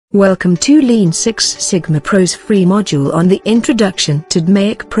Welcome to Lean Six Sigma Pro's free module on the Introduction to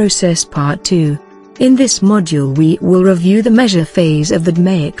DMAIC process part 2. In this module we will review the measure phase of the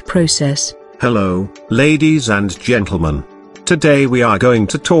DMAIC process. Hello, ladies and gentlemen. Today we are going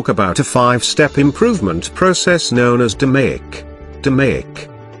to talk about a 5-step improvement process known as DMAIC.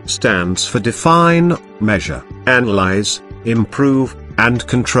 DMAIC stands for Define, Measure, Analyze, Improve, and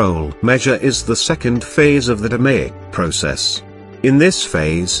Control. Measure is the second phase of the DMAIC process. In this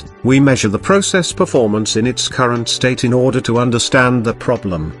phase, we measure the process performance in its current state in order to understand the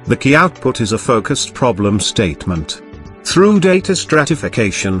problem. The key output is a focused problem statement. Through data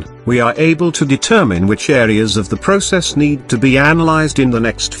stratification, we are able to determine which areas of the process need to be analyzed in the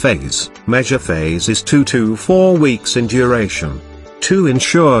next phase. Measure phase is 2 to 4 weeks in duration. To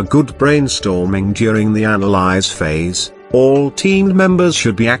ensure good brainstorming during the analyze phase, all team members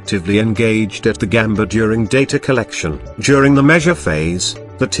should be actively engaged at the Gemba during data collection. During the measure phase,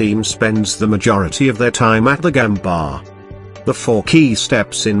 the team spends the majority of their time at the Gemba. The 4 key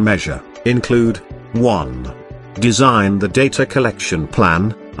steps in measure include: 1. Design the data collection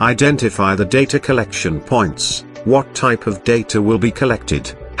plan, identify the data collection points, what type of data will be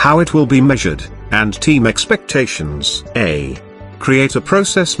collected, how it will be measured, and team expectations. A. Create a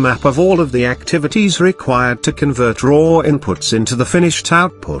process map of all of the activities required to convert raw inputs into the finished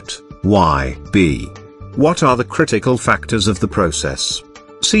output. B. What are the critical factors of the process?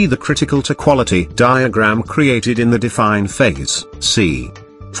 See the critical to quality diagram created in the define phase. C.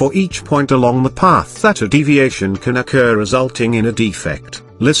 For each point along the path that a deviation can occur resulting in a defect,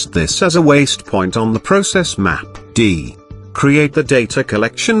 list this as a waste point on the process map. D. Create the data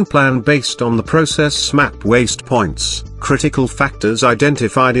collection plan based on the process map waste points, critical factors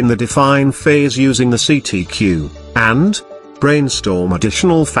identified in the define phase using the CTQ, and brainstorm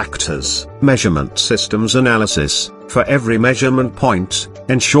additional factors. Measurement systems analysis. For every measurement point,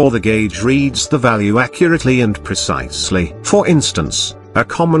 ensure the gauge reads the value accurately and precisely. For instance, a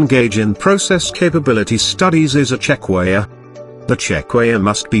common gauge in process capability studies is a checkweigher. The checkweigher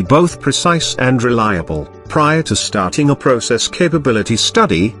must be both precise and reliable. Prior to starting a process capability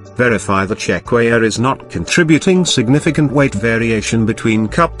study, verify the checkweigher is not contributing significant weight variation between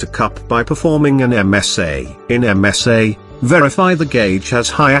cup to cup by performing an MSA. In MSA, verify the gauge has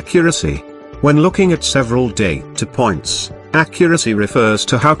high accuracy. When looking at several data points, accuracy refers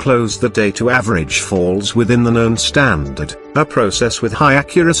to how close the data average falls within the known standard. A process with high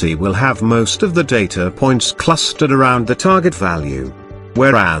accuracy will have most of the data points clustered around the target value.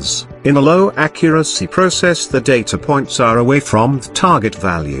 Whereas, in a low accuracy process the data points are away from the target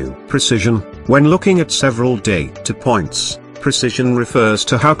value. Precision. When looking at several data points, precision refers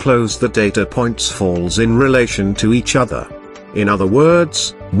to how close the data points falls in relation to each other. In other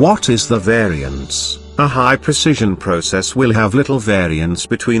words, what is the variance? A high precision process will have little variance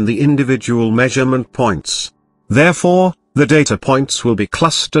between the individual measurement points. Therefore, the data points will be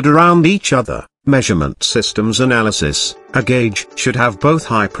clustered around each other. Measurement systems analysis. A gauge should have both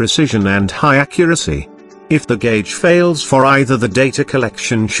high precision and high accuracy. If the gauge fails for either, the data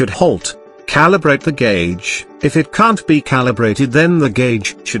collection should halt. Calibrate the gauge. If it can't be calibrated, then the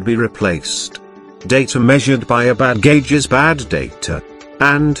gauge should be replaced. Data measured by a bad gauge is bad data,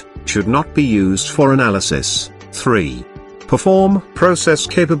 and should not be used for analysis. 3. Perform process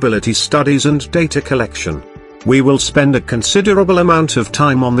capability studies and data collection. We will spend a considerable amount of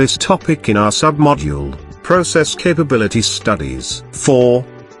time on this topic in our submodule, Process Capability Studies. 4.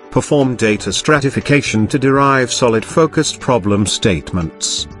 Perform data stratification to derive solid focused problem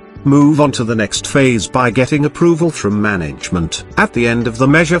statements. Move on to the next phase by getting approval from management. At the end of the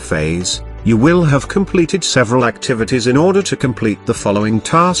measure phase, you will have completed several activities in order to complete the following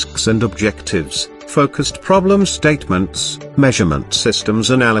tasks and objectives: focused problem statements, measurement systems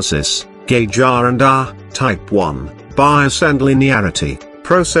analysis, gauge R&R, Type 1, bias and linearity,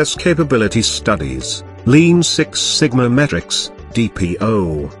 process capability studies, Lean Six Sigma metrics,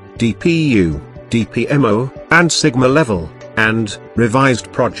 DPO, DPU, DPMO, and Sigma level, and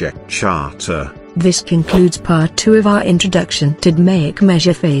revised project charter. This concludes part 2 of our Introduction to DMAIC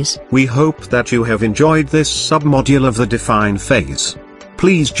measure phase. We hope that you have enjoyed this submodule of the define phase.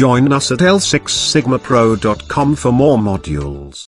 Please join us at L6sigmapro.com for more modules.